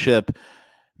down with the ship,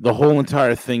 the whole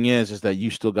entire thing is that you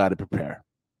still got to prepare.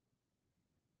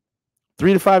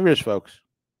 3 to 5 years, folks.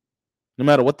 No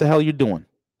matter what the hell you're doing,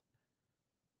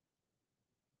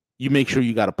 you make sure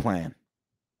you got a plan.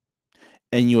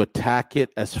 And you attack it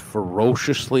as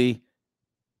ferociously,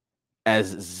 as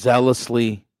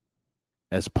zealously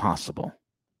as possible.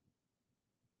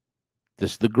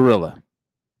 This is the Gorilla,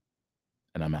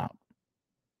 and I'm out.